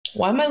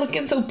Why am I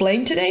looking so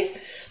plain today?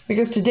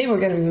 Because today we're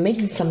gonna be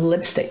making some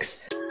lipsticks.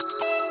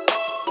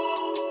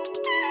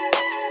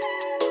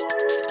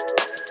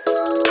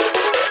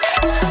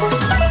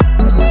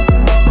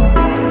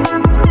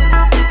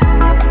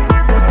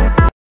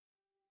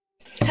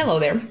 Hello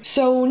there.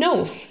 So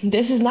no,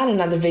 this is not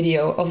another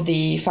video of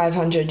the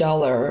 $500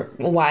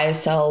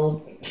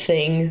 YSL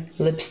thing,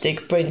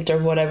 lipstick printer,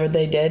 whatever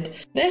they did.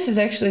 This is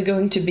actually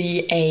going to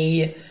be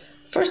a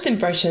first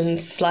impression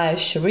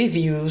slash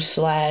review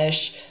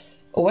slash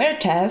wear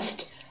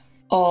test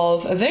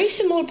of a very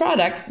similar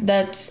product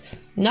that's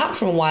not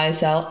from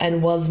YSL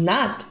and was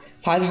not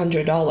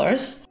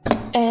 $500.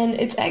 And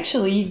it's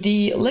actually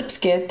the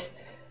LIPSKIT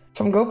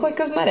from GoPlay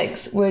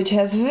Cosmetics, which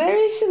has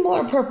very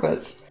similar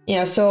purpose.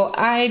 Yeah, so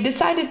I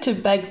decided to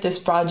back this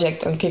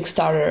project on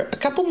Kickstarter a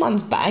couple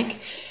months back,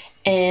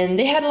 and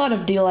they had a lot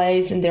of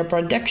delays in their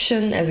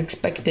production as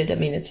expected. I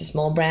mean, it's a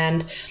small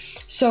brand,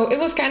 so it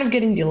was kind of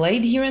getting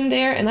delayed here and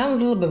there, and I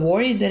was a little bit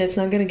worried that it's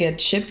not gonna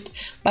get shipped,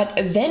 but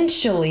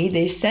eventually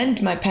they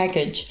sent my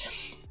package,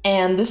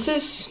 and this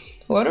is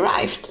what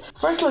arrived.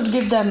 First, let's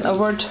give them a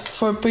word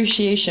for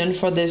appreciation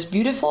for this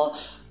beautiful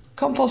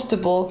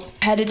compostable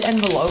padded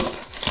envelope,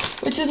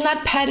 which is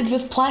not padded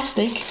with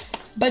plastic,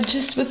 but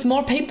just with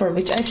more paper,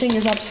 which I think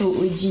is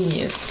absolutely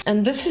genius.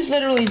 And this is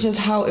literally just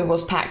how it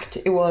was packed.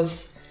 It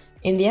was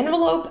in the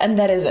envelope, and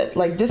that is it.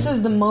 Like, this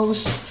is the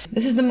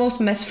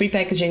most mess-free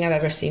packaging I've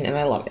ever seen, and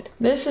I love it.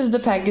 This is the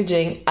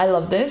packaging. I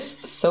love this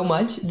so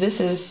much. This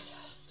is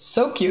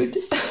so cute.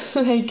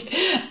 Like,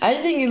 I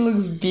think it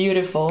looks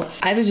beautiful.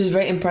 I was just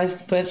very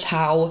impressed with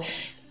how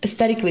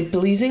aesthetically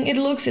pleasing it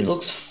looks. It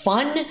looks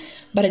fun,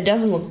 but it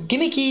doesn't look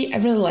gimmicky. I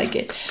really like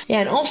it. Yeah,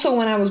 and also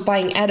when I was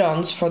buying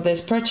add-ons for this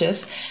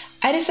purchase,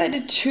 I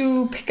decided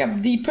to pick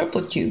up the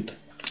purple tube.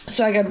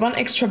 So I got one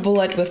extra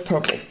bullet with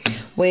purple,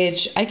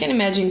 which I can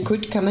imagine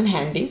could come in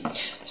handy.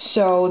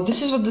 So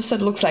this is what the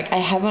set looks like. I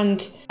have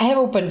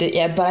opened it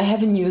yet, but I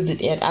haven't used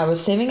it yet. I was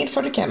saving it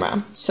for the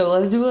camera. So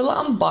let's do a little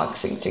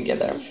unboxing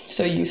together.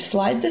 So you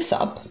slide this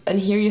up, and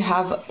here you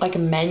have like a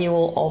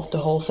manual of the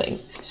whole thing.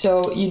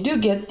 So you do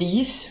get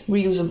these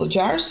reusable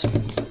jars.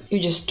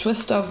 You just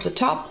twist off the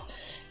top,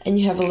 and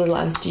you have a little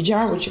empty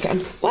jar, which you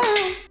can, wow!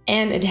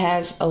 And it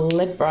has a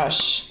lip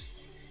brush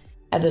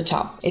at the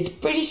top. It's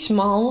pretty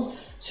small,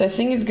 so I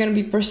think it's gonna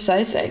be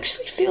precise. It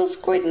actually feels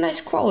quite nice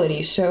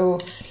quality, so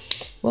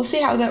we'll see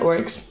how that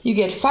works. You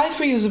get 5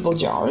 reusable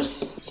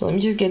jars, so let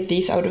me just get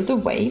these out of the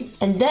way.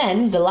 And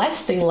then the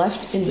last thing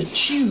left in the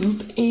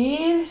tube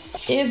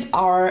is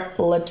our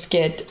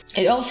LIPSKIT.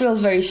 It all feels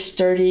very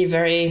sturdy,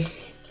 very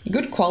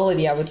good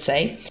quality, I would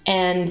say.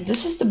 And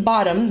this is the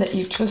bottom that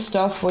you twist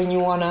off when you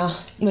wanna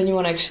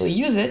actually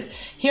use it.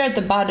 Here at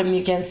the bottom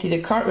you can see the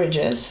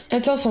cartridges.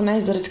 It's also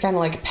nice that it's kind of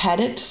like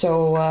padded,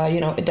 so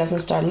you know, it doesn't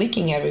start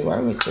leaking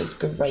everywhere, which is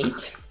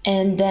great.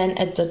 And then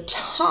at the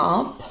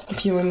top,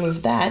 if you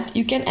remove that,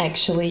 you can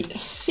actually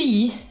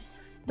see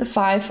the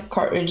 5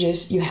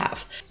 cartridges you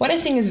have. What I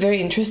think is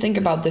very interesting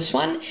about this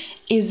one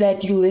is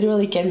that you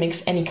literally can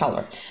mix any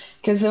color.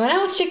 Because when I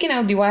was checking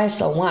out the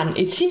YSL one,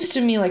 it seems to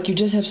me like you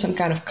just have some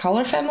kind of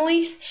color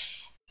families,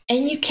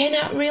 and you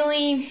cannot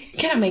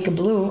make a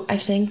blue, I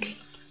think.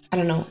 I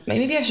don't know,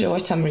 maybe I should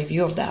watch some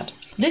review of that.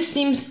 This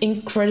seems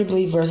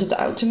incredibly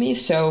versatile to me,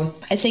 so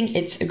I think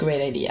it's a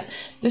great idea.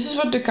 This is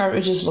what the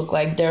cartridges look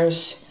like.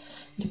 There's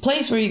the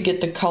place where you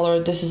get the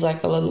color. This is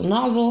like a little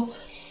nozzle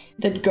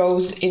that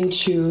goes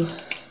into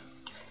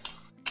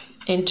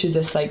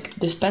this like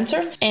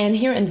dispenser, and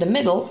here in the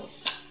middle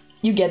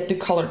you get the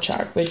color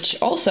chart, which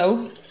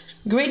also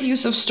great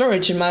use of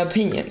storage in my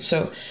opinion.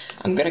 So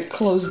I'm gonna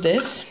close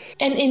this,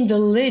 and in the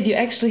lid you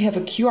actually have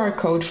a QR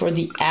code for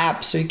the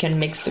app, so you can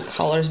mix the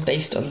colors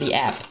based on the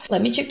app.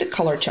 Let me check the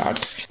color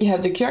chart. You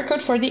have the QR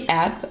code for the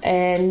app,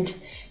 and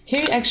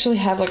here you actually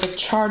have like a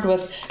chart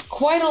with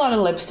quite a lot of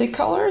lipstick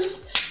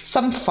colors,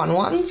 some fun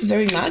ones,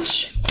 very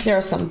much. There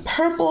are some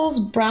purples,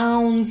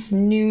 browns,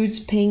 nudes,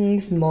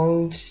 pinks,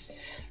 mauves.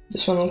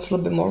 This one looks a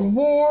little bit more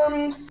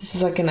warm. This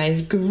is like a nice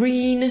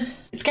green.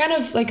 It's kind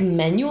of like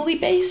manually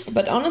based,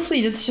 but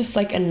honestly, that's just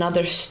like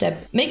another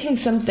step. Making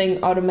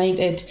something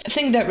automated, I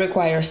think that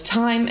requires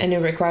time and it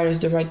requires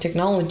the right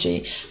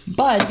technology.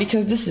 But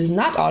because this is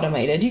not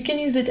automated, you can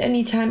use it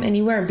anytime,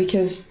 anywhere,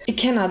 because it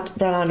cannot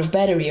run out of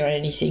battery or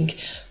anything.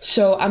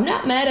 So I'm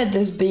not mad at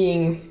this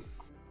being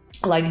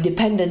like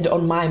dependent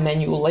on my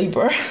manual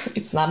labor.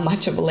 It's not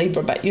much of a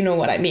labor, but you know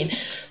what I mean.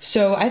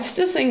 So I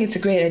still think it's a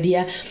great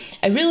idea.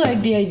 I really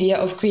like the idea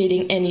of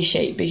creating any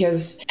shade,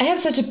 because I have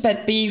such a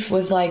pet peeve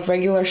with like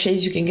regular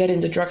shades you can get in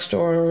the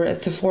drugstore or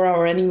at Sephora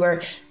or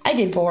anywhere. I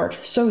get bored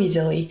so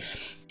easily.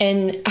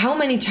 And how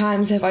many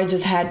times have I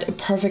just had a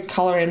perfect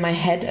color in my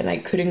head and I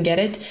couldn't get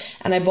it,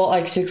 and I bought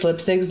like 6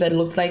 lipsticks that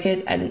looked like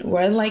it and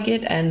were like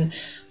it, and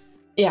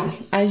yeah,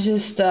 I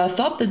just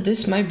thought that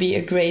this might be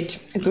a great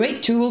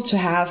tool to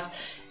have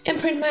and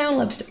print my own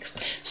lipsticks.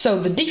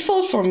 So the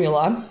default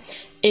formula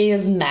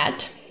is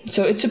matte.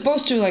 So it's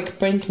supposed to like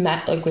print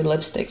matte liquid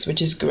lipsticks,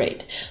 which is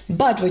great.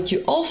 But what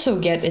you also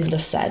get in the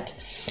set,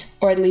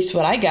 or at least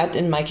what I got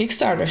in my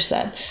Kickstarter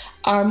set,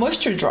 are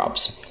moisture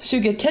drops. So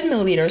you get 10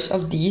 milliliters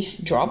of these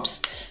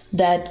drops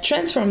that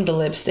transform the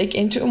lipstick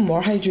into a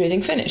more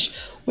hydrating finish,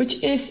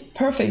 which is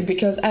perfect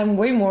because I'm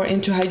way more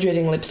into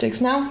hydrating lipsticks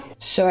now.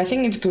 So I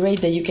think it's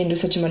great that you can do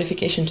such a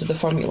modification to the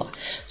formula.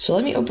 So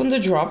let me open the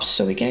drops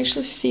so we can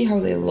actually see how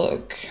they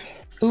look.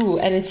 Ooh,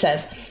 and it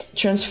says,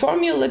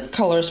 transform your lip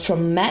colors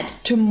from matte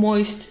to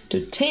moist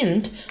to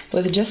tint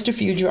with just a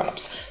few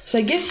drops. So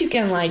I guess you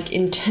can like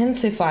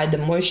intensify the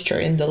moisture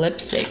in the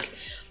lipstick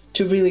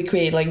to really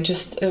create like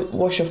just a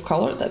wash of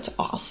color. That's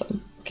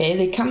awesome. Okay,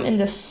 they come in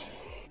this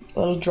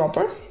little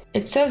dropper.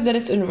 It says that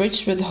it's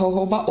enriched with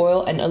jojoba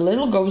oil and a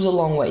little goes a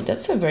long way.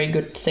 That's a very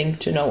good thing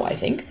to know, I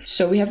think.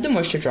 So we have the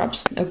moisture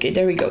drops. Okay,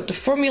 there we go. The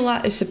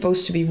formula is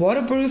supposed to be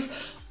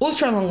waterproof,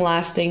 ultra long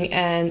lasting,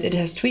 and it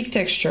has tweaked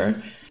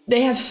texture.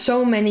 They have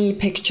so many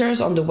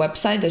pictures on the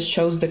website that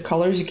shows the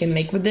colors you can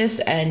make with this,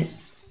 and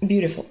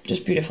beautiful,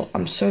 just beautiful.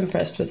 I'm so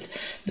impressed with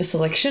the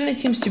selection. It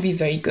seems to be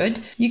very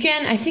good.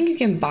 I think you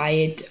can buy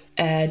it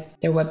at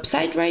their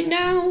website right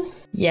now.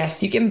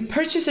 Yes, you can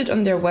purchase it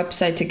on their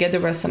website together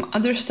with some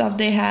other stuff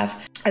they have.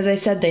 As I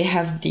said, they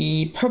have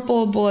the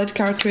purple bullet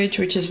cartridge,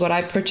 which is what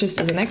I purchased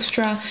as an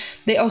extra.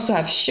 They also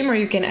have shimmer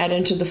you can add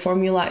into the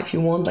formula if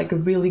you want like a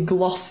really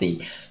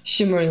glossy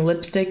shimmering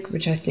lipstick,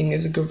 which I think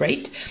is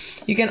great.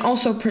 You can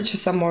also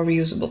purchase some more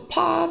reusable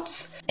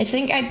pots. I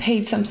think I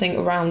paid something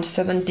around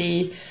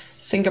 70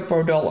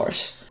 Singapore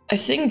dollars. I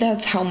think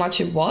that's how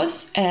much it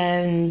was,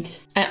 and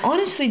I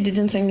honestly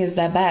didn't think it's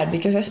that bad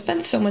because I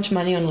spent so much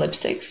money on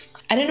lipsticks.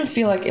 I didn't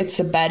feel like it's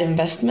a bad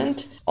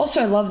investment.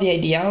 Also, I love the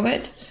idea of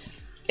it.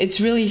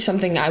 It's really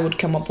something I would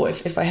come up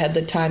with if I had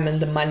the time and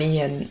the money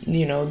and,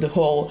 you know, the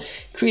whole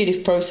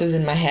creative process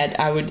in my head.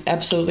 I would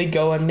absolutely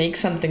go and make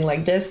something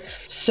like this.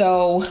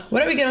 So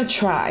what are we gonna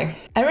try?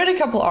 I read a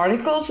couple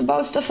articles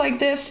about stuff like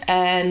this,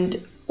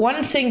 and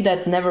one thing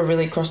that never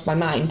really crossed my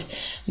mind,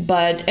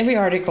 but every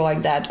article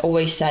like that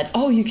always said,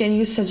 oh, you can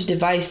use such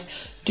device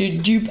to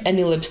dupe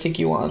any lipstick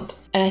you want.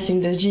 And I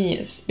think that's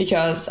genius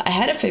because I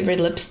had a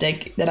favorite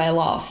lipstick that I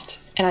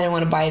lost and I didn't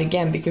want to buy it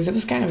again because it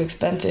was kind of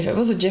expensive. It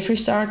was a Jeffree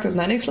Star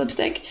Cosmetics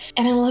lipstick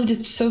and I loved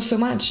it so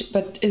much,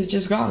 but it's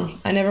just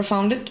gone. I never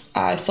found it.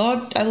 I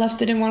thought I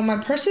left it in one of my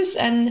purses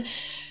and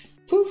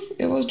poof,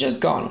 it was just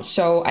gone.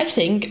 So I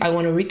think I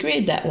want to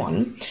recreate that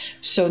one.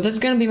 So that's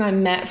gonna be my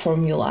matte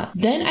formula.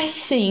 Then I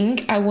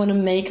think I want to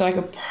make like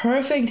a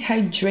perfect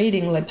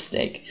hydrating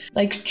lipstick,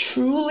 like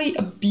truly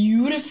a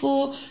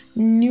beautiful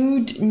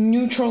nude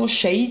neutral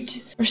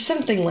shade or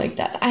something like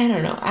that. I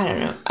don't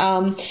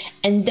know.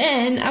 And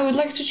then I would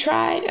like to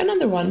try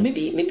another one.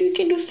 Maybe we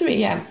can do 3.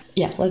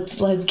 Yeah,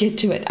 let's get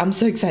to it. I'm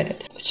so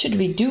excited. What should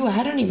we do?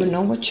 I don't even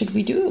know. What should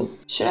we do?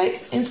 Should I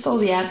install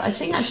the app? I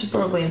think I should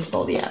probably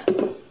install the app.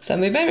 So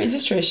I'm by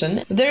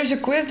registration. There's a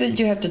quiz that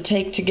you have to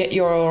take to get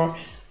your,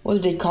 what do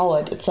they call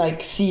it? It's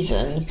like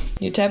season.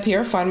 You tap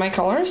here, find my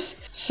colors.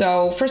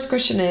 So first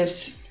question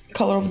is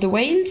color of the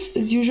veins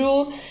as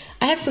usual.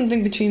 I have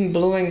something between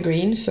blue and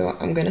green, so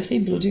I'm gonna say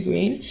blue to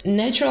green.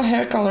 Natural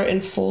hair color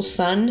in full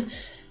sun.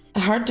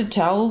 Hard to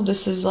tell.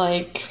 This is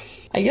like,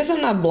 I guess I'm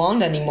not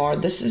blonde anymore.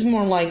 This is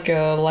more like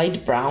a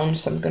light brown,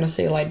 so I'm gonna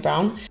say light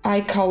brown.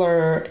 Eye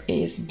color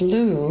is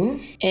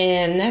blue.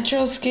 And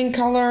natural skin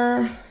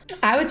color,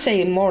 I would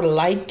say more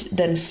light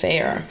than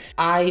fair.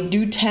 I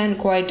do tan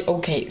quite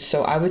okay,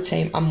 so I would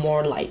say I'm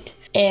more light.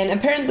 And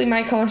apparently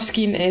my color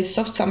scheme is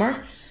soft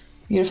summer.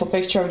 Beautiful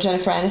picture of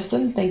Jennifer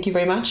Aniston. Thank you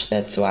very much.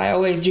 That's what I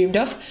always dreamed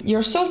of.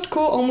 Your soft,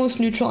 cool, almost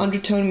neutral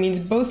undertone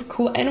means both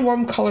cool and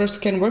warm colors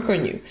can work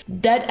on you.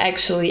 That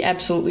actually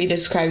absolutely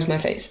describes my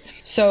face.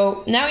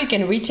 So now you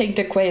can retake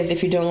the quiz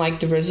if you don't like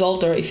the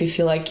result or if you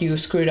feel like you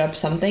screwed up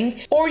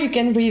something. Or you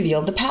can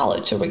reveal the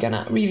palette. So we're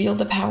gonna reveal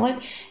the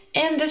palette.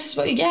 And this is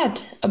what you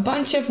get, a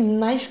bunch of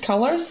nice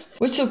colors,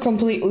 which look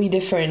completely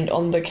different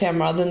on the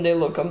camera than they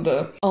look on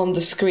the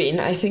screen.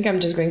 I think I'm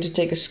just going to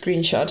take a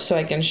screenshot so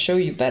I can show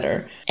you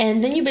better.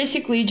 And then you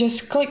basically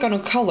just click on a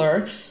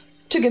color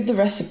to get the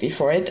recipe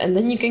for it, and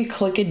then you can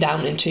click it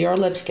down into your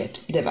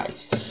LIPSKIT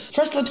device.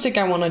 First lipstick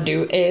I want to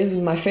do is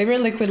my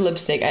favorite liquid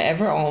lipstick I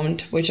ever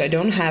owned, which I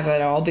don't have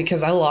at all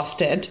because I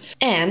lost it.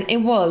 And it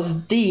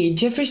was the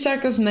Jeffree Star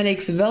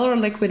Cosmetics Velour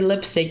Liquid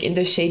Lipstick in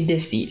the shade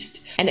Deceased.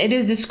 And it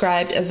is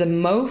described as a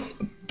mauve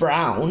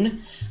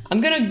brown. I'm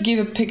gonna give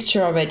a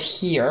picture of it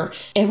here.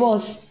 It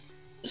was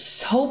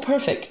so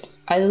perfect.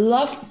 I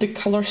love the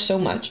color so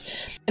much.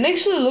 And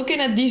actually looking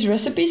at these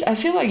recipes, I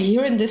feel like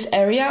here in this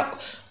area,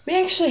 we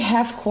actually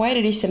have quite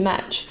a decent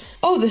match.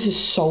 Oh, this is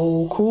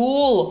so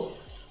cool.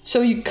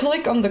 So you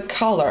click on the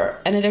color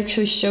and it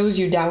actually shows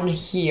you down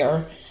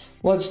here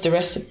what's the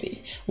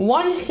recipe.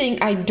 One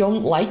thing I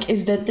don't like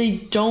is that they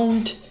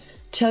don't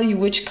tell you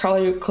which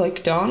color you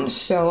clicked on.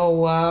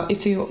 So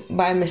if you,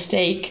 by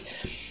mistake,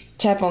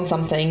 tap on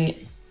something,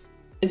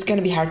 it's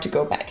gonna be hard to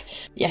go back.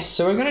 Yes,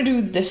 so we're gonna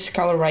do this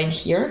color right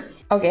here.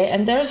 Okay,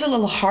 and there's a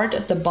little heart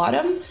at the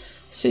bottom,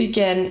 so you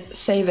can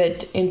save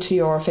it into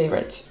your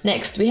favorites.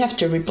 Next, we have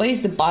to replace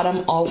the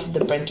bottom of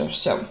the printer.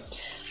 So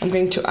I'm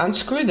going to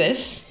unscrew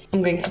this.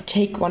 I'm going to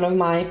take one of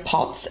my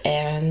pots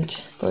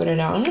and put it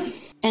on.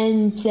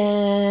 And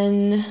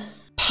then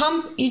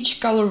pump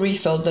each color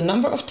refill the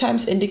number of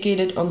times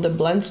indicated on the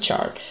blend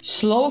chart.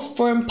 Slow,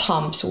 firm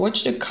pumps.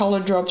 Watch the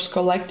color drops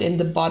collect in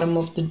the bottom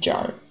of the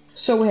jar.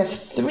 So we have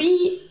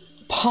 3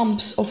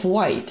 pumps of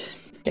white.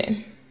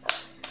 Okay.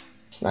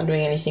 It's not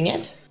doing anything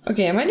yet.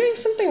 Okay, am I doing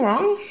something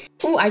wrong?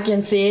 Oh, I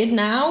can see it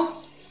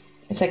now.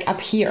 It's like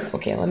up here.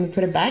 Okay, let me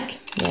put it back.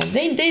 Yeah,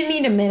 they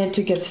need a minute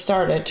to get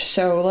started.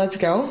 So let's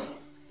go.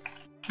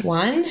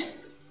 1,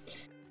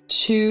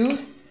 2,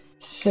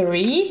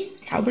 3.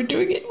 How we're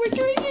doing it? We're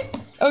doing it.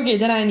 Okay,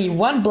 then I need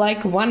 1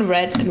 black, 1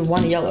 red, and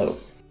 1 yellow.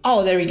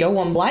 Oh, there we go.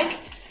 1 black.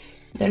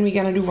 Then we're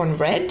gonna do 1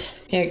 red.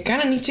 Yeah,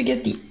 kinda need to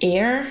get the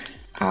air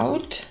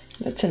out.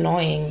 That's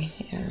annoying.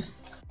 Yeah.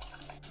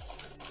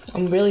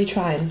 I'm really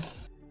trying.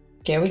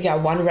 Okay, we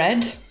got 1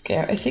 red. Okay,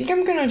 I think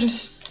I'm gonna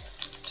just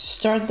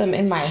start them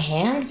in my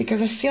hand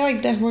because I feel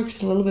like that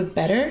works a little bit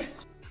better.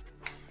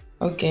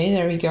 Okay,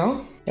 there we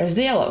go. There's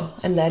the yellow,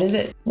 and that is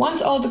it.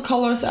 Once all the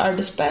colors are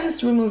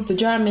dispensed, remove the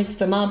jar, mix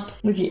them up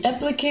with the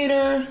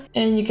applicator,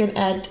 and you can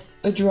add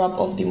a drop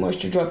of the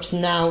moisture drops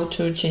now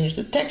to change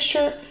the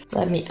texture.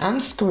 Let me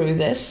unscrew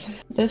this.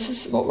 This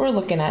is what we're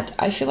looking at.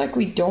 I feel like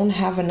we don't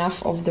have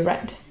enough of the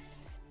red.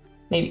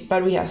 Maybe,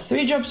 but we have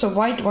 3 drops of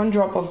white, 1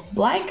 drop of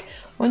black,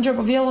 1 drop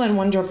of yellow, and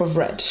 1 drop of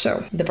red.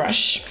 So, the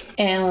brush.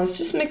 And let's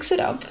just mix it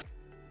up.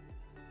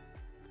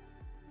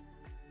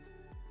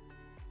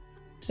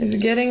 It's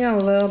getting a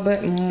little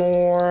bit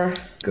more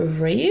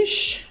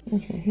grayish.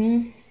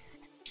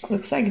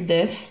 Looks like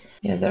this.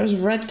 Yeah, there's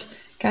red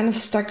kind of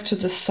stuck to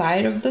the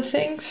side of the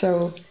thing,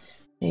 so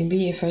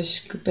maybe if I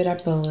scoop it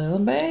up a little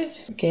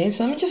bit. Okay,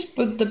 so let me just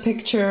put the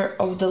picture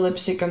of the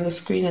lipstick on the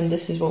screen, and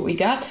this is what we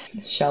got.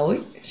 Shall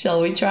we?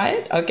 Shall we try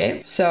it?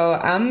 Okay, so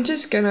I'm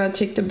just gonna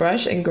take the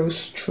brush and go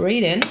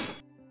straight in.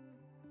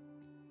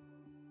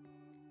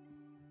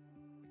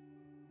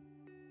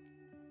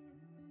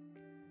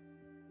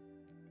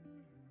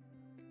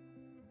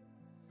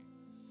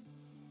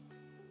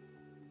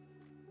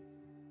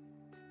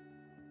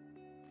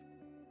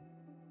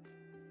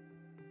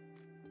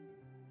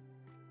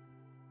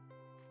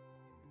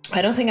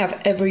 I don't think I've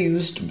ever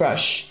used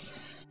brush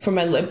for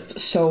my lip,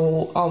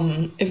 so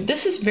if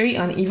this is very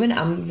uneven,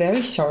 I'm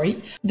very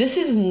sorry. This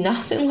is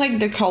nothing like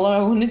the color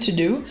I wanted to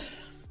do,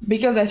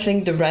 because I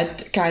think the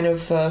red kind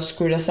of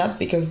screwed us up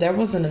because there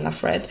wasn't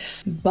enough red,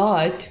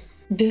 but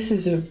this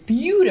is a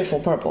beautiful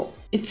purple.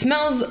 It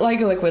smells like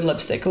a liquid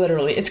lipstick,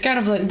 literally. It's kind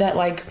of like that,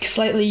 like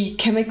slightly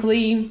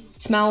chemically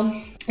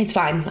smell. It's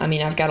fine. I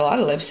mean, I've got a lot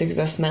of lipsticks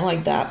that smell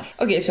like that.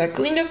 Okay, so I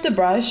cleaned off the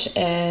brush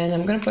and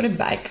I'm gonna put it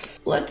back.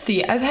 Let's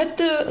see, I've had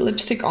the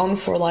lipstick on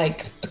for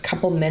like a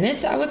couple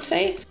minutes, I would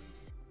say.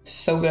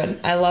 So good.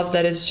 I love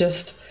that it's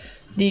just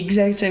the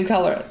exact same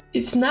color.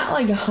 It's not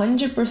like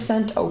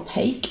 100%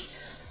 opaque.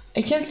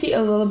 I can see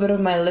a little bit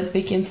of my lip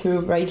peeking through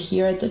right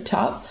here at the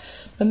top,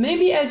 but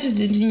maybe I just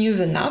didn't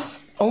use enough.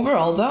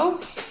 Overall though,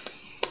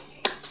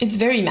 it's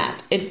very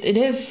matte. It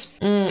is,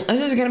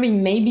 this is gonna be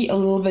maybe a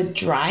little bit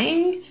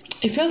drying.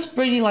 It feels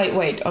pretty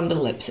lightweight on the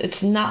lips.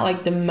 It's not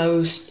like the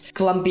most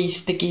clumpy,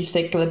 sticky,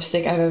 thick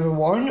lipstick I've ever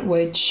worn,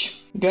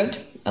 which, good,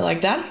 I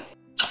like that.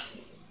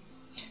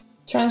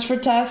 Transfer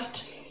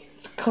test,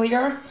 it's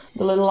clear.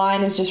 The little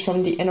line is just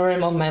from the inner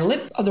rim of my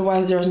lip,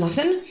 otherwise there's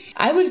nothing.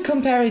 I would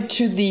compare it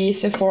to the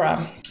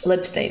Sephora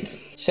lip stains.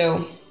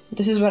 So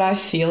this is what I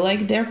feel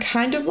like they're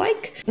kind of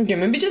like. Okay,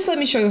 maybe just let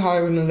me show you how I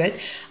remove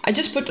it. I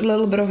just put a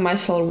little bit of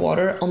micellar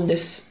water on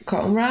this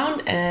comb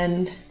round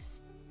and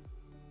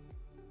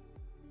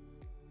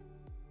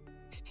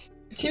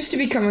it seems to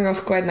be coming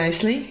off quite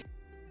nicely.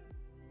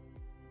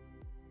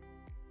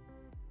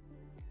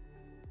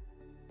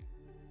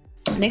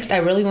 Next, I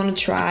really want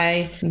to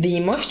try the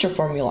moisture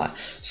formula.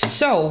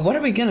 So, what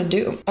are we gonna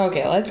do?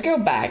 Okay, let's go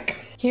back.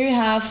 Here you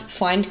have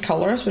Find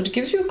Colors, which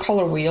gives you a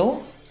color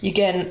wheel. You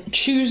can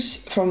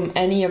choose from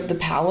any of the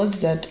palettes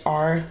that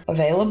are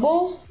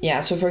available. Yeah,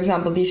 so for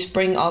example, the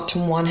Spring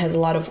Autumn one has a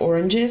lot of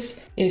oranges.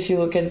 If you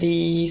look at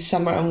the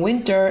Summer and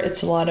Winter,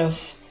 it's a little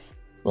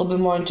bit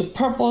more into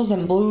purples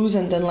and blues,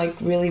 and then like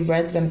really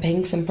reds and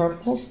pinks and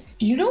purples.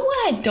 You know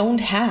what I don't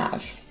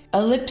have?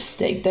 A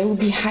lipstick that would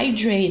be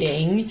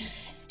hydrating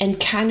and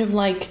kind of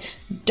like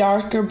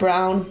darker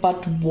brown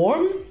but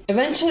warm.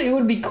 Eventually it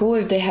would be cool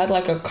if they had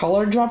like a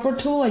color dropper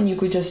tool and you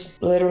could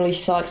just literally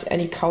select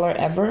any color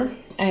ever.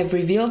 I have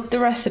revealed the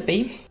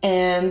recipe,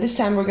 and this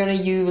time we're gonna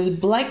use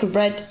black,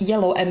 red,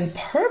 yellow, and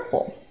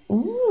purple.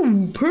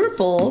 Ooh,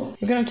 purple.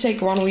 We're gonna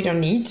take one we don't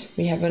need.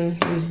 We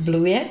haven't used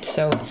blue yet,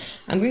 so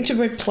I'm going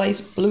to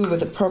replace blue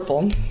with a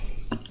purple.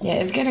 Yeah,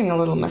 it's getting a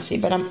little messy,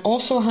 but I'm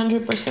also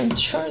 100%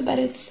 sure that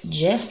it's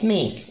just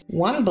me.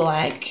 1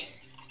 black,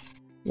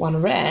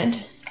 1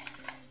 red,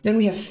 then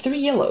we have 3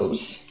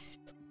 yellows.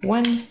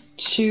 1,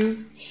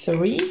 2,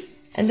 3,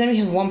 and then we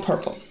have 1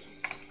 purple.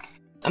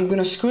 I'm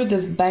gonna screw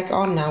this back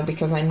on now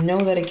because I know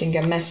that it can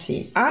get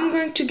messy. I'm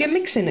going to get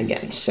mixing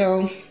again,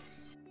 so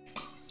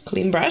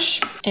clean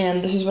brush,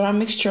 and this is what our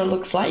mixture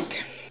looks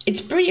like.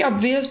 It's pretty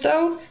obvious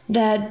though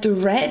that the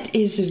red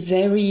is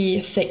very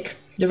thick.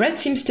 The red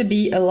seems to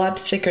be a lot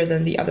thicker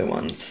than the other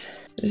ones.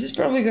 This is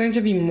probably going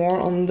to be more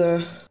on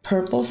the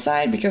purple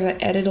side because I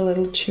added a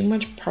little too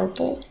much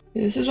purple.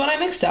 This is what I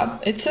mixed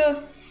up. It's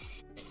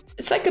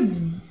like a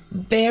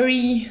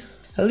berry,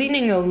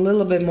 leaning a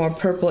little bit more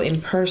purple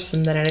in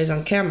person than it is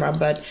on camera,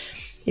 but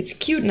it's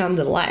cute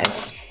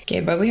nonetheless. Okay,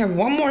 but we have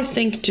one more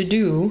thing to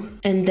do,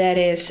 and that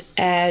is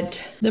add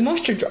the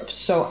moisture drops.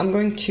 So I'm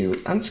going to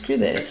unscrew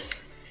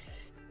this,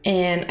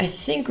 and I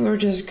think we're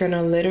just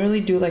gonna literally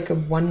do like a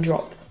 1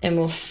 drop, and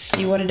we'll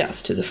see what it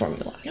does to the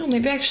formula. You know,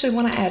 maybe I actually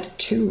want to add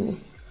 2,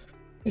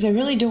 because I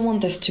really don't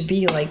want this to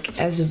be like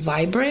as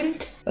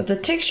vibrant, but the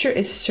texture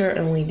is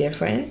certainly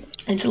different.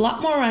 It's a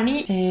lot more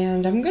runny,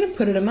 and I'm gonna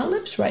put it on my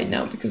lips right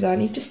now because I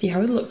need to see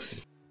how it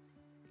looks.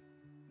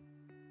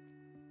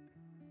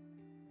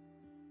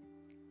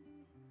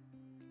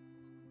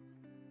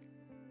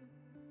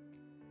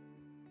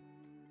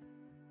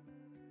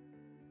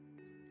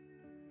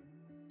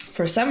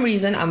 For some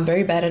reason, I'm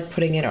very bad at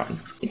putting it on.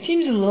 It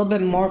seems a little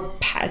bit more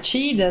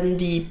patchy than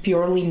the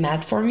purely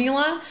matte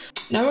formula.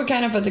 Now we're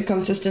kind of at the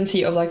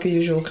consistency of like a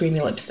usual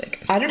creamy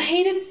lipstick. I don't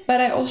hate it, but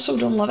I also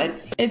don't love it.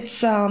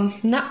 It's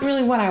not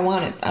really what I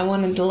wanted. I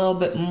wanted a little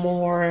bit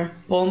more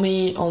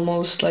balmy,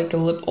 almost like a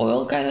lip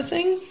oil kind of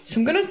thing. So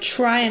I'm gonna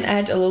try and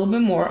add a little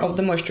bit more of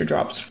the moisture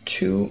drops.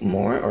 2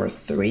 more or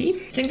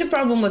 3. I think the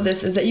problem with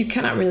this is that you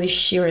cannot really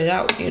shear it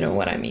out, you know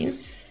what I mean?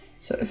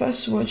 So if I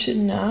swatch it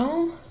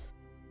now,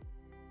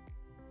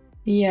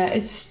 yeah,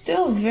 it's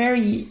still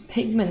very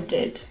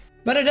pigmented,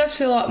 but it does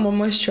feel a lot more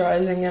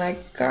moisturizing, and I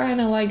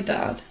kind of like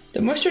that.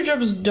 The moisture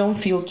drops don't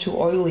feel too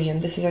oily,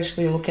 and this is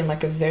actually looking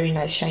like a very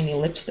nice shiny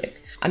lipstick.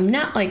 I'm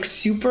not like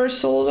super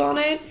sold on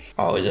it.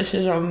 Oh, this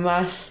is a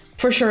mess.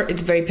 For sure,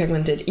 it's very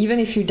pigmented. Even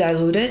if you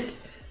dilute it,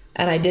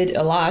 and I did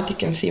a lot, you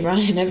can see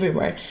running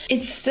everywhere,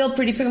 it's still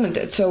pretty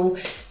pigmented. So,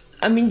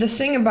 I mean, the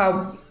thing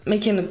about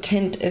making a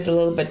tint is a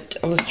little bit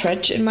of a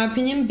stretch in my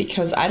opinion,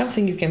 because I don't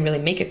think you can really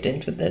make a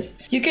tint with this.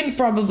 You can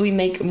probably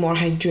make a more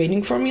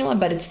hydrating formula,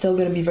 but it's still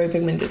gonna be very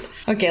pigmented.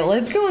 Okay,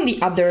 let's go on the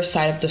other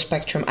side of the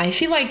spectrum. I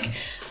feel like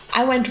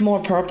I went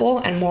more purple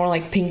and more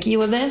like pinky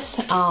with this,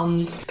 but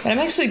I'm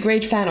actually a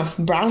great fan of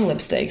brown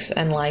lipsticks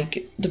and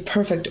like the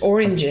perfect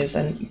oranges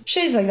and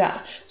shades like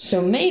that.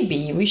 So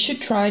maybe we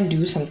should try and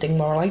do something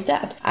more like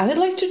that. I would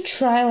like to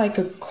try like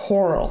a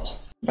coral.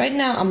 Right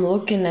now I'm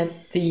looking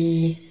at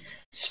the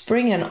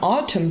spring and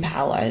autumn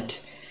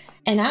palette,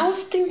 and I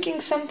was thinking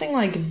something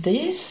like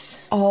this.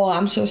 Oh,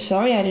 I'm so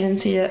sorry I didn't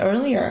see that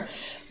earlier.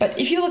 But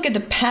if you look at the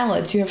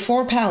palettes, you have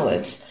 4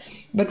 palettes,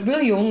 but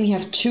really you only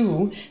have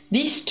 2.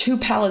 These 2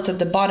 palettes at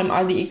the bottom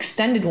are the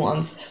extended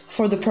ones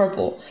for the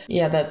purple.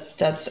 Yeah,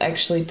 that's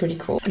actually pretty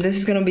cool. And this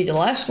is gonna be the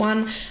last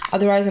one,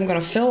 otherwise I'm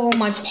gonna fill all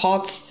my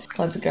pots.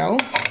 Let's go.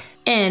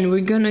 And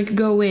we're gonna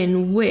go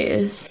in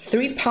with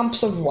 3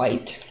 pumps of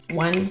white.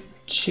 1,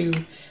 2,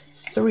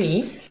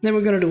 3. Then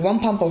we're gonna do 1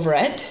 pump of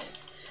red,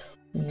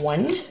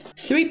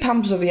 3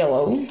 pumps of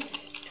yellow,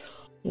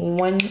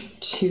 1,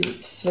 2,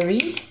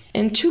 3,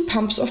 and 2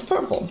 pumps of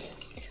purple.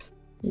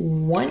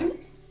 1,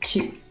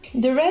 2.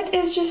 The red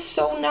is just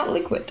so not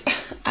liquid.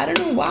 I don't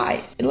know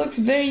why. It looks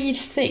very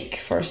thick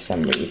for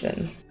some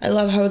reason. I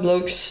love how it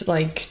looks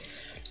like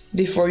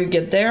before you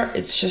get there.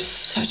 It's just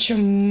such a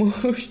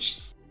mush.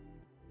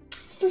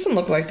 This doesn't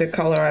look like the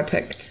color I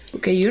picked.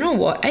 Okay, you know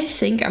what? I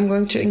think I'm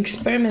going to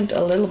experiment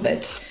a little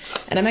bit.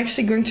 And I'm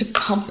actually going to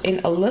pump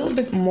in a little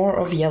bit more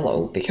of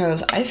yellow,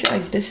 because I feel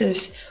like this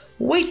is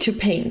way too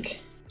pink.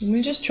 Let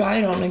me just try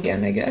it on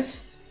again, I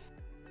guess.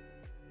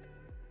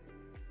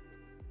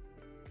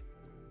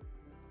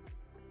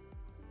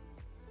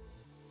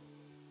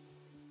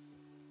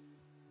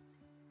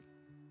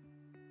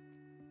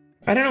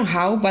 I don't know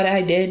how, but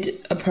I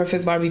did a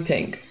perfect Barbie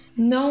pink.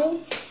 No,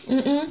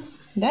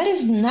 that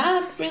is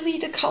not really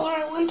the color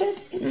I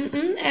wanted,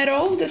 at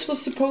all. This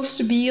was supposed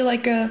to be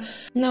like a,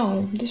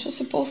 no, this was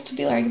supposed to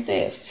be like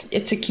this.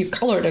 It's a cute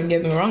color, don't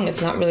get me wrong.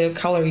 It's not really a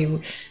color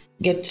you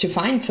get to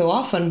find so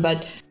often,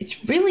 but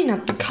it's really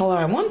not the color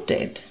I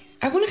wanted.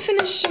 I want to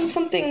finish on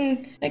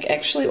something like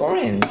actually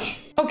orange.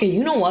 Okay,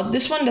 you know what?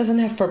 This one doesn't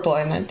have purple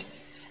in it,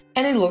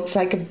 and it looks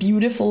like a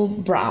beautiful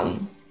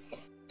brown.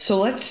 So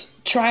let's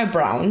try a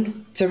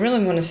brown. So I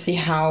really want to see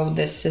how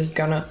this is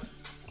gonna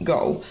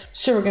go.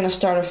 So we're gonna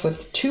start off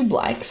with 2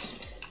 blacks.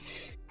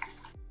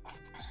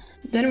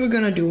 Then we're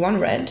gonna do 1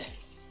 red.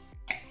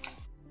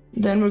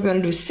 Then we're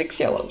gonna do 6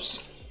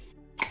 yellows.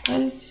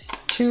 1,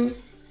 2,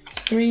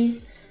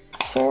 3,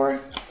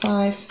 4,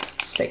 5,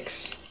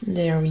 6.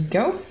 There we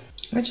go.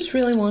 I just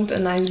really want a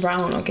nice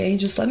brown, okay?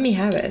 Just let me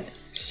have it.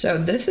 So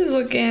this is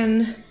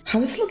looking...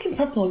 How is it looking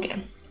purple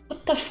again?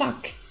 What the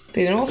fuck?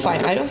 Okay, you know,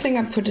 fine. I don't think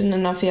I put in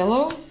enough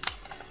yellow.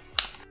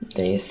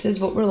 This is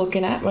what we're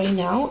looking at right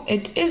now.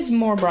 It is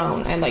more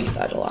brown. I like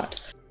that a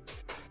lot.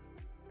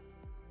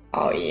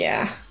 Oh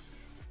yeah.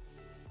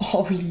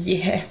 Oh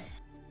yeah.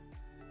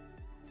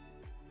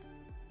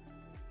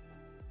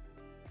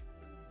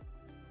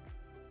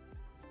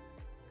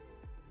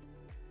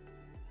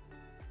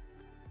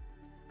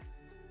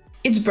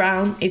 It's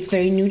brown. It's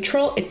very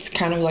neutral. It's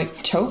kind of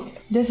like taupe,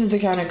 This is the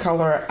kind of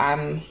color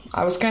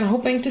I was kind of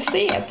hoping to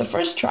see at the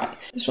first try.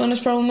 This one is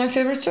probably my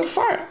favorite so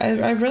far.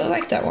 I really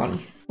like that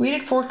one. We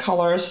did 4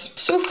 colors.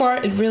 So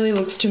far, it really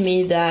looks to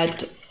me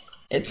that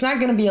it's not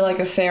gonna be like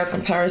a fair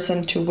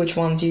comparison to which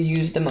ones you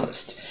use the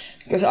most.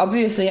 Because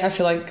obviously I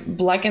feel like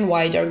black and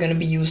white are gonna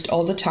be used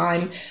all the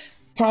time.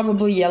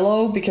 Probably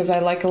yellow because I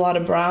like a lot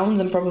of browns,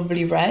 and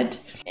probably red.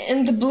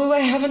 And the blue,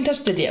 I haven't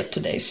touched it yet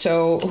today,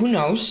 so who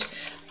knows.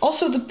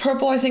 Also the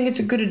purple, I think it's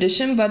a good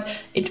addition, but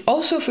it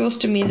also feels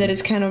to me that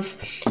it's kind of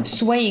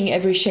swaying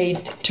every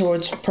shade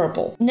towards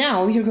purple.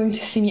 Now you're going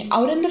to see me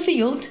out in the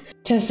field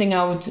testing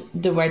out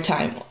the wear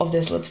time of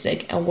this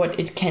lipstick and what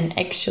it can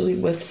actually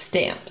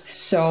withstand.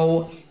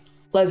 So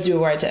let's do a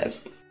wear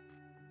test.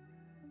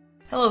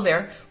 Hello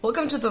there,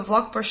 welcome to the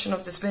vlog portion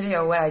of this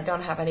video where I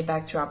don't have any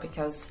backdrop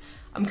because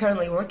I'm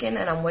currently working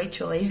and I'm way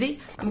too lazy.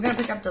 I'm gonna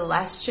pick up the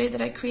last shade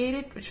that I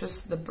created, which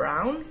was the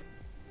brown.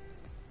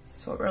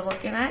 That's what we're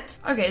looking at.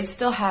 Okay, it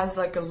still has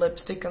like a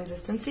lipstick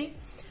consistency.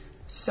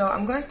 So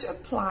I'm going to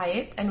apply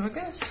it and we're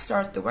going to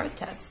start the wear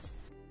test.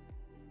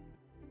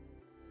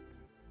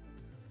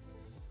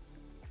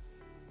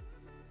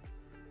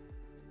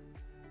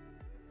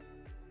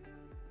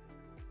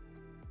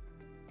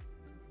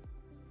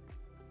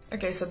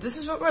 Okay, so this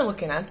is what we're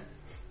looking at.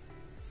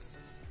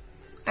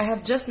 I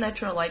have just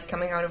natural light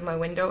coming out of my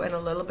window and a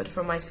little bit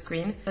from my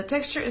screen. The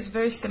texture is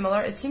very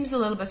similar. It seems a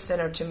little bit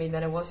thinner to me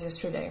than it was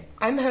yesterday.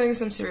 I'm having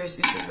some serious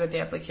issues with the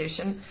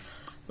application.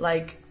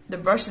 Like, the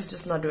brush is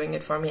just not doing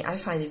it for me. I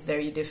find it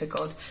very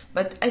difficult.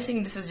 But I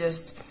think this is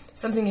just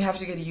something you have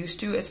to get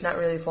used to. It's not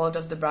really fault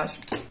of the brush.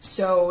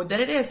 So, that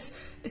it is.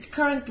 It's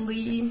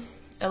currently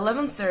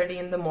 11:30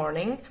 in the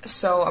morning.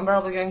 So, I'm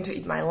probably going to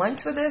eat my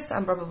lunch with this.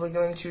 I'm probably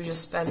going to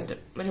just spend the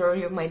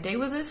majority of my day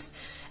with this.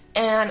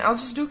 And I'll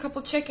just do a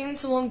couple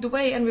check-ins along the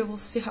way and we will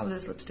see how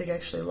this lipstick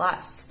actually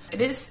lasts. It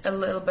is a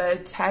little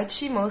bit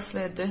patchy,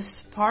 mostly at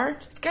this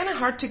part. It's kind of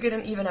hard to get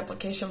an even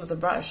application with the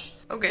brush.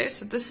 Okay,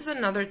 so this is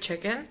another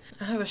check-in.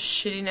 I have a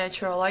shitty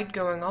natural light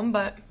going on,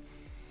 but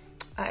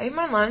I ate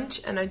my lunch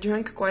and I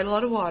drank quite a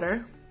lot of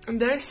water. And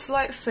there is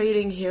slight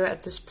fading here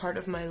at this part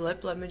of my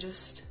lip. Let me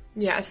just...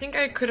 Yeah, I think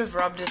I could have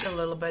rubbed it a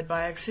little bit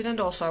by accident.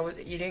 Also, I was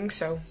eating,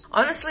 so...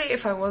 Honestly,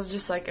 if I was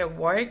just like at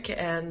work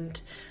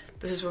and...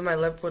 this is what my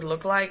lip would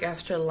look like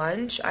after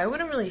lunch, I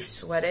wouldn't really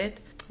sweat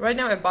it. Right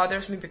now it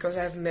bothers me because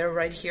I have a mirror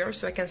right here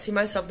so I can see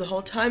myself the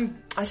whole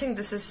time. I think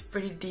this is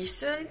pretty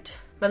decent.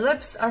 My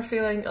lips are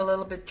feeling a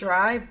little bit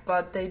dry,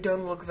 but they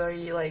don't look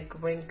very like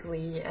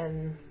wrinkly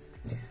and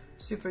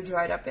super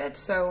dried up yet.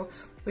 So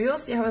we will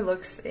see how it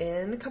looks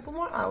in a couple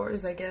more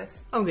hours, I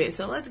guess. Okay,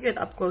 so let's get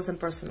up close and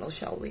personal,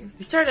 shall we?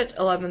 We started at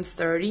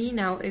 11:30,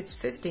 now it's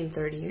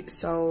 15:30,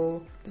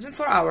 so it's been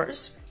 4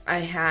 hours. I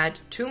had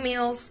 2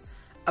 meals,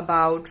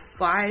 about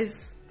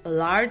 5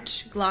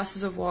 large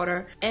glasses of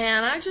water,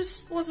 and I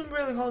just wasn't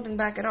really holding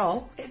back at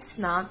all. It's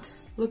not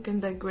looking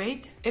that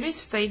great. It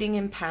is fading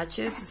in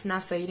patches, it's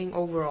not fading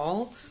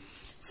overall.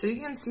 So you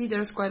can see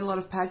there's quite a lot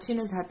of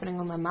patchiness happening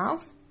on my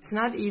mouth. It's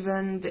not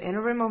even, the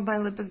inner rim of my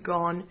lip is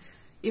gone,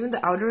 even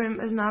the outer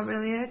rim is not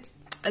really it.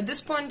 At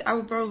this point I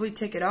would probably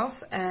take it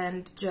off and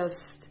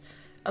just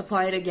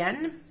apply it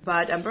again,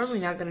 but I'm probably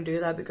not gonna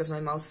do that because my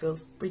mouth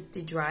feels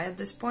pretty dry at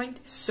this point.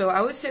 So I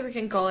would say we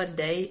can call it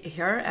a day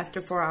here after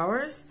 4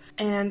 hours.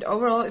 And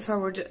overall, if I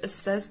were to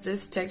assess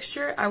this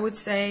texture, I would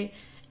say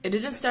it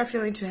didn't start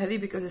feeling too heavy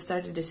because it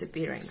started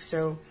disappearing.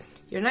 So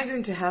you're not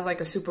going to have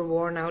like a super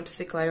worn out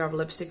thick layer of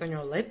lipstick on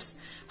your lips.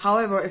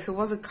 However, if it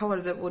was a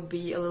color that would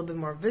be a little bit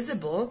more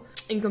visible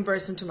in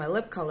comparison to my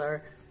lip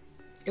color,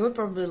 it would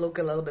probably look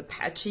a little bit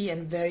patchy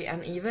and very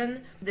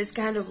uneven. This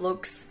kind of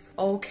looks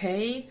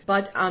okay,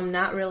 but I'm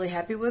not really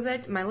happy with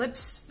it. My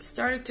lips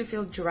started to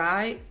feel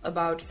dry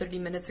about 30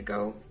 minutes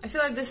ago. I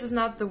feel like this is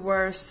not the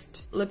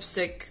worst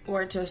lipstick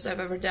wear test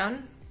I've ever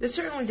done. This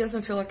certainly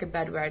doesn't feel like a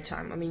bad wear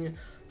time. I mean,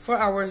 4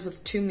 hours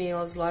with 2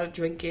 meals, a lot of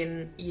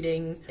drinking,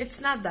 eating.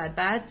 It's not that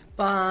bad,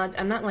 but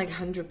I'm not like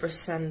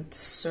 100%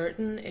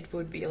 certain it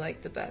would be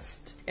like the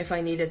best if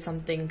I needed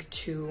something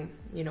to,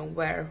 you know,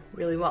 wear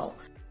really well.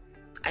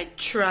 I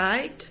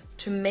tried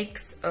to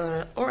mix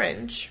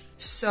orange,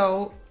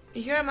 so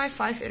here are my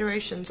 5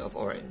 iterations of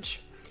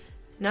orange.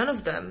 None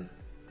of them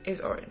is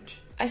orange.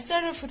 I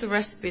started off with a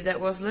recipe that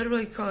was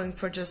literally calling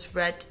for just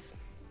red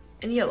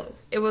and yellow.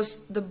 It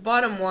was the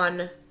bottom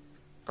one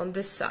on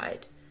this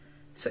side.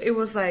 So it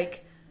was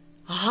like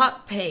a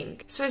hot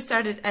pink. So I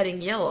started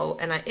adding yellow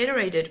and I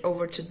iterated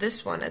over to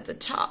this one at the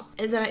top.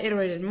 And then I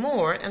iterated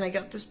more and I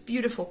got this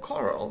beautiful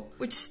coral,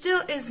 which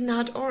still is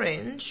not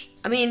orange.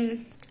 I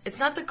mean, it's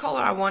not the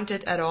color I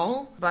wanted at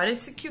all, but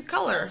it's a cute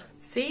color.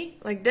 See?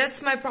 Like,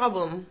 that's my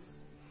problem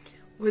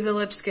with the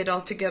LIPSKIT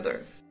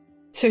altogether.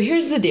 So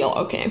here's the deal,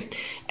 okay?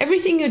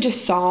 Everything you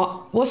just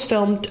saw was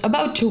filmed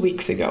about 2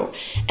 weeks ago,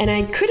 and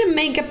I couldn't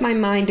make up my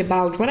mind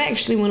about what I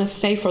actually want to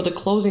say for the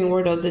closing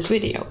word of this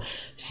video.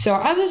 So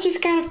I was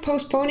just kind of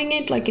postponing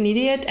it like an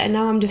idiot, and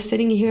now I'm just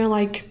sitting here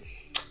like,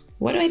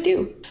 what do I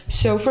do?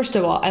 So first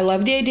of all, I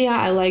love the idea,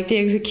 I like the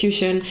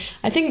execution.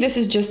 I think this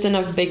is just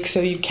enough big so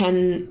you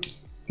can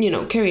you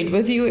know, carry it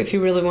with you if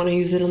you really want to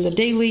use it on the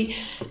daily.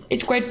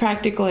 It's quite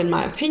practical in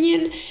my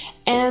opinion.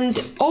 And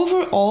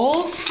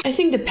overall, I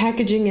think the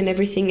packaging and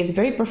everything is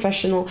very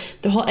professional.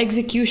 The whole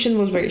execution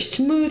was very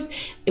smooth.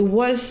 It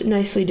was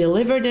nicely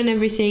delivered and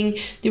everything.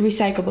 The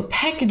recyclable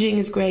packaging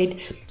is great.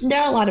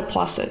 There are a lot of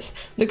pluses.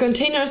 The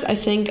containers, I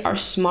think, are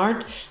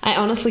smart. I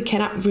honestly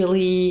cannot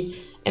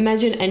really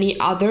imagine any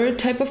other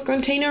type of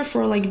container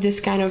for like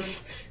this kind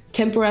of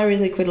temporary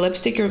liquid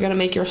lipstick you're gonna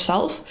make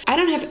yourself. I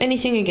don't have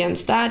anything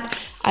against that.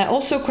 I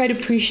also quite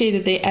appreciate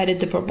that they added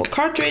the purple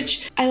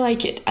cartridge. I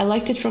like it. I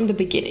liked it from the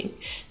beginning.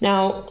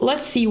 Now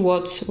let's see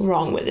what's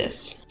wrong with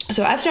this.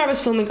 So after I was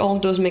filming all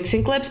of those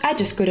mixing clips, I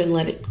just couldn't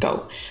let it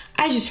go.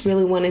 I just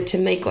really wanted to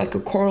make like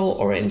a coral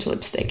orange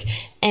lipstick.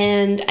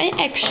 And I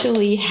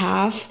actually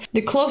have,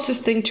 the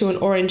closest thing to an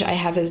orange I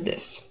have is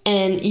this.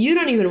 And you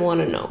don't even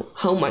want to know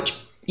how much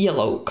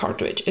yellow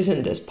cartridge is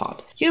in this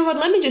pot. You know what,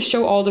 let me just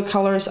show all the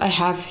colors I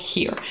have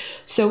here.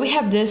 So we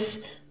have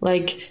this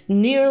like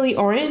nearly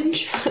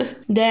orange.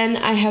 Then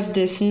I have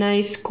this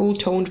nice cool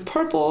toned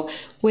purple,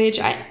 which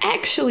I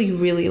actually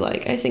really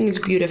like. I think it's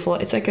beautiful.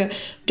 It's like a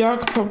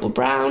dark purple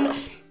brown.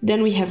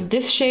 Then we have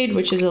this shade,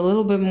 which is a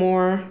little bit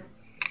more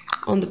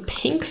on the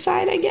pink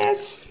side, I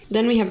guess.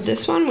 Then we have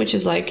this one, which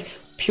is like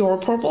pure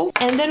purple.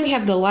 And then we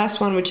have the last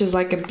one, which is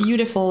like a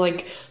beautiful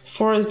like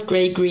forest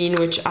gray green,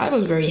 which I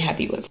was very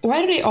happy with.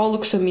 Why do they all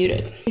look so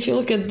muted? If you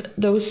look at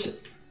those,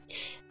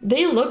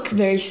 they look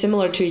very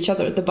similar to each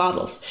other, the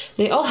bottles.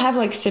 They all have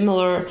like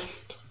similar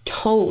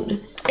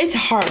tone. It's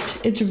hard.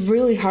 It's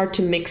really hard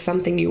to mix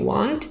something you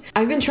want.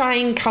 I've been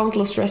trying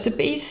countless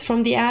recipes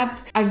from the app.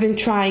 I've been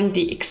trying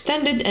the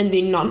extended and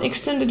the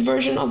non-extended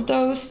version of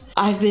those.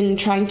 I've been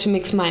trying to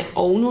mix my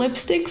own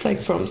lipsticks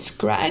like from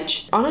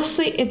scratch.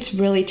 Honestly, it's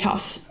really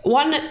tough.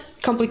 One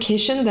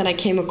complication that I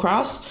came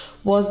across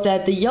was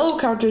that the yellow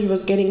cartridge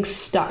was getting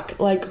stuck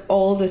like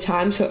all the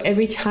time. So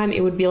every time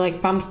it would be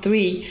like pump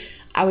 3,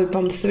 I would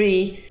pump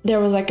 3. There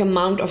was like a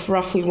amount of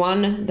roughly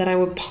 1 that I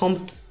would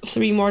pump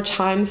 3 more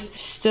times.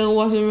 Still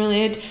wasn't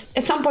really it.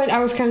 At some point I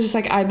was kind of just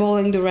like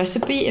eyeballing the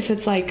recipe. If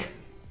it's like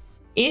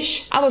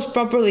ish, I was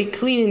properly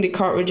cleaning the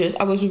cartridges.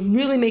 I was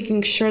really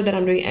making sure that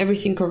I'm doing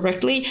everything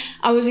correctly.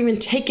 I was even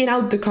taking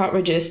out the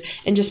cartridges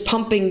and just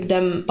pumping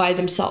them by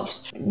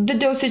themselves. The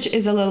dosage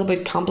is a little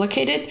bit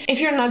complicated.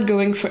 If you're not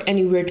going for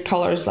any weird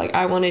colors like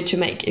I wanted to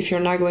make, if you're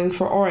not going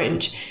for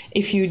orange,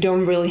 if you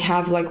don't really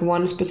have like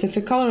one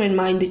specific color in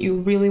mind that you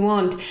really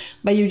want,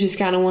 but you just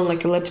kind of want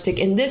like a lipstick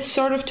in this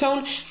sort of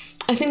tone,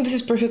 I think this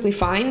is perfectly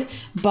fine,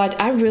 but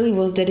I really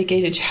was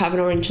dedicated to have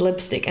an orange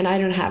lipstick and I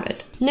don't have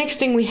it. Next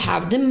thing we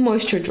have the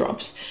moisture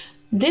drops.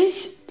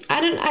 This, I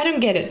don't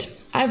get it.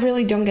 I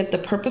really don't get the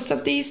purpose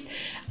of these.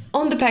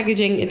 On the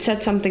packaging, it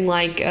said something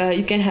like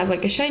you can have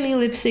like a shiny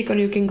lipstick or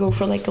you can go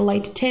for like a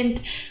light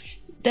tint.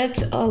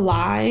 That's a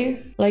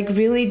lie. Like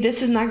really,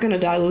 this is not gonna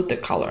dilute the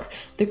color.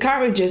 The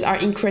cartridges are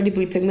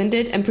incredibly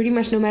pigmented and pretty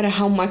much no matter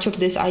how much of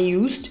this I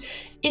used,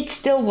 it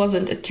still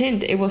wasn't a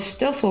tint. It was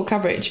still full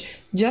coverage,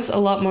 just a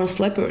lot more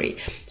slippery.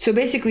 So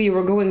basically you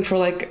were going for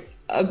like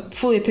a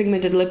fully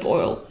pigmented lip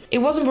oil. It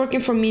wasn't working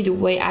for me the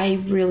way I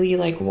really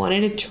like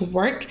wanted it to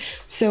work.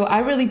 So I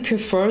really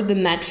prefer the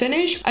matte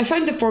finish. I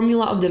find the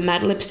formula of the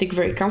matte lipstick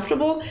very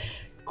comfortable,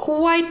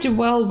 quite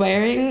well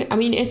wearing. I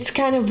mean, it's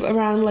kind of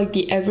around like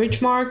the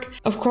average mark.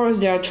 Of course,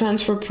 they are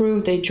transfer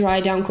proof. They dry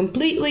down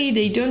completely.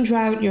 They don't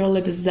dry out your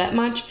lips that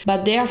much,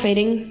 but they are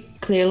fading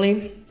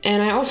clearly.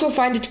 And I also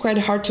find it quite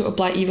hard to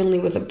apply evenly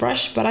with a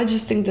brush, but I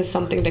just think that's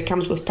something that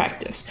comes with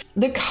practice.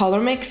 The color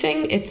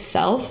mixing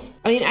itself,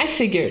 I mean, I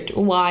figured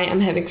why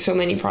I'm having so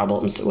many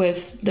problems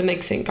with the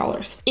mixing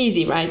colors.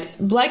 Easy, right?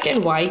 Black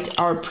and white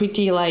are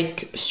pretty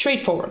like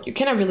straightforward. You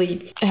cannot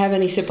really have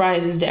any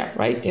surprises there,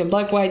 right? Yeah,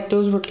 black, white,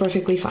 those work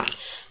perfectly fine.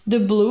 The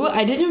blue,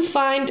 I didn't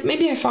find,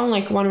 maybe I found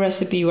like one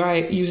recipe where I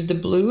used the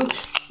blue,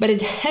 but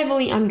it's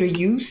heavily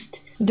underused.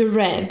 The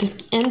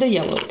red and the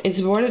yellow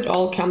is what it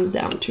all comes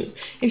down to.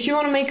 If you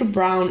want to make a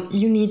brown,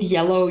 you need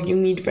yellow, you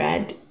need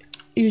red.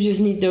 You just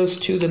need those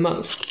two the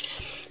most.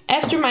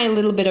 After my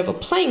little bit of a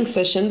playing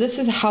session, this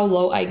is how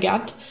low I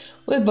got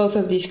with both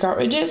of these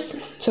cartridges.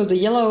 So the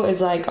yellow is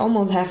like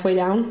almost halfway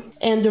down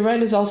and the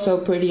red is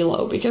also pretty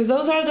low because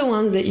those are the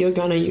ones that you're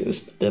gonna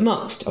use the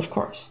most, of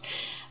course.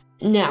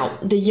 Now,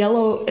 the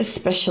yellow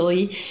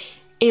especially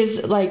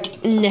is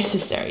like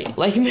necessary.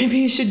 Like maybe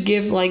you should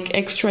give like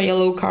extra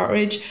yellow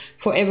cartridge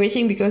for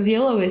everything because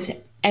yellow is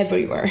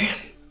everywhere.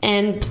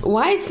 And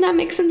why it's not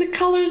mixing the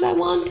colors I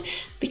want?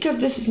 Because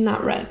this is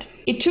not red.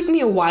 It took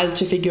me a while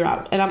to figure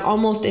out and I'm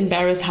almost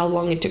embarrassed how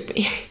long it took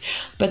me.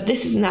 But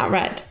this is not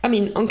red. I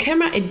mean, on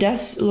camera it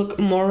does look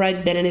more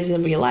red than it is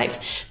in real life.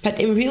 But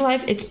in real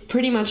life it's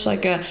pretty much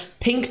like a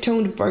pink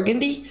toned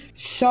burgundy.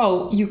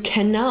 So you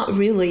cannot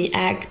really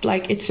act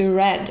like it's a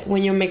red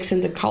when you're mixing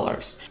the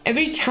colors.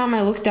 Every time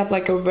I looked up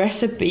like a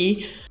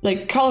recipe,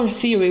 like color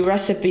theory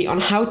recipe on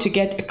how to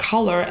get a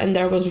color and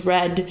there was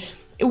red,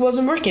 it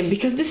wasn't working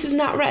because this is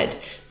not red.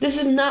 This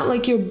is not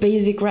like your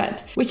basic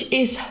red, which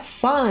is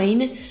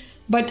fine,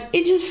 but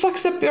it just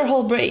fucks up your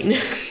whole brain.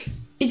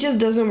 it just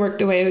doesn't work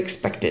the way I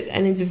expected,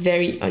 and it's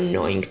very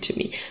annoying to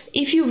me.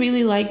 If you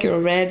really like your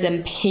reds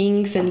and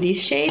pinks and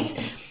these shades,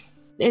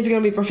 it's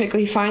gonna be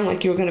perfectly fine,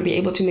 like you're gonna be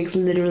able to mix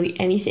literally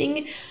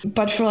anything.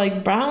 But for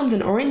like browns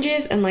and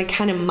oranges and like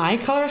kind of my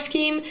color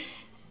scheme,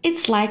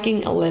 it's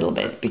lacking a little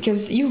bit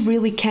because you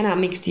really cannot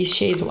mix these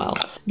shades well.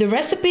 The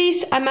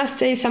recipes, I must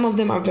say, some of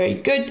them are very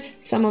good,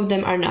 some of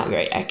them are not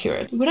very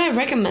accurate. Would I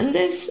recommend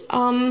this?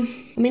 I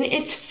mean,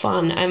 it's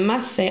fun. I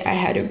must say I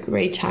had a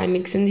great time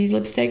mixing these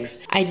lipsticks.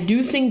 I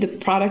do think the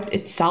product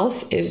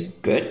itself is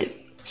good.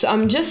 So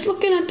I'm just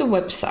looking at the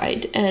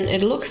website and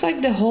it looks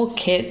like the whole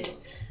kit,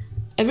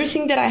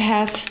 everything that I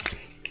have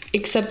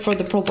except for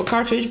the purple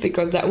cartridge,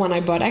 because that one I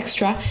bought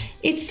extra,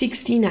 it's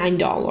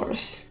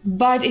 $69.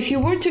 But if you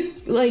were to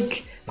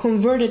like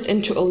convert it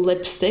into a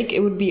lipstick,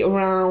 it would be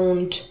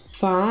around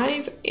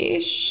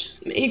 5-ish.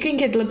 You can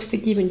get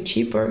lipstick even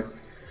cheaper.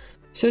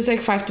 So it's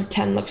like 5 to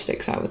 10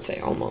 lipsticks, I would say,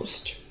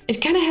 almost.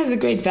 It kind of has a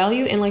great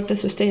value in like the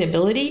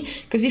sustainability,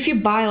 because if you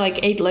buy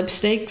like 8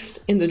 lipsticks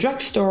in the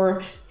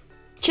drugstore,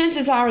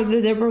 chances are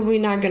that they're probably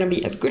not going to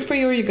be as good for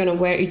you. You're going to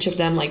wear each of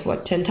them like,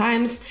 what, 10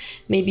 times?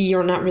 Maybe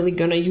you're not really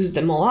going to use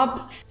them all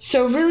up.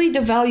 So really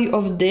the value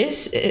of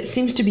this, it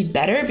seems to be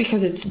better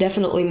because it's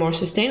definitely more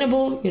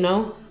sustainable, you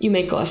know? You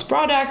make less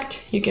product,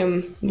 you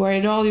can wear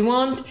it all you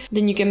want,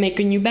 then you can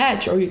make a new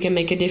batch or you can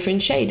make a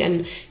different shade,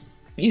 and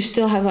you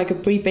still have like a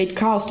prepaid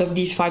cost of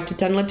these 5 to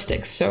 10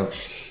 lipsticks. So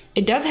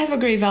it does have a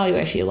great value,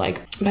 I feel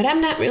like, but I'm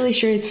not really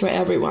sure it's for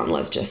everyone,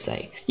 let's just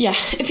say. Yeah,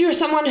 if you're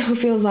someone who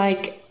feels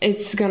like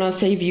it's gonna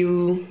save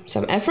you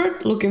some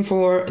effort looking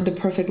for the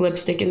perfect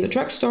lipstick in the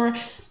drugstore,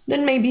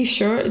 then maybe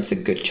sure, it's a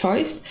good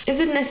choice. Is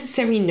it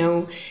necessary?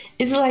 No.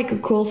 Is it like a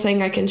cool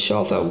thing I can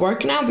show off at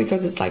work now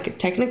because it's like a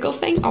technical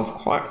thing? Of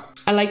course.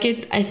 I like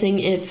it. I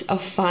think it's a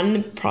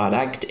fun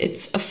product.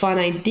 It's a fun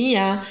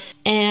idea.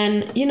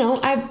 And, you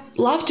know, I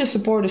love to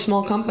support a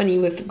small company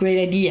with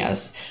great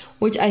ideas,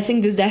 which I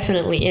think this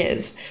definitely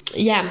is.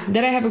 Yeah,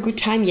 did I have a good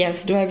time?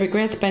 Yes. Do I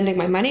regret spending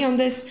my money on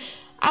this?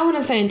 I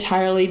wouldn't say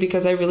entirely,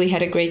 because I really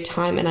had a great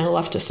time and I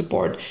love to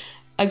support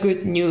a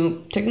good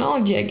new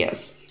technology, I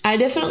guess. I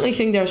definitely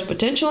think there's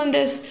potential in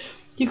this.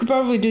 You could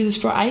probably do this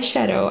for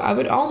eyeshadow. I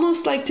would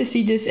almost like to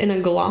see this in a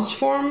gloss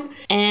form,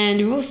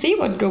 and we'll see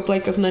what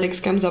GoPlay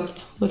Cosmetics comes up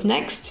with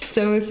next.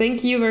 So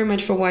thank you very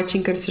much for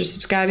watching, consider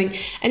subscribing,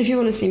 and if you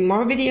want to see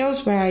more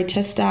videos where I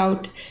test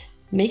out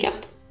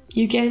makeup,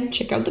 you can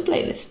check out the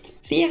playlist.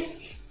 See ya!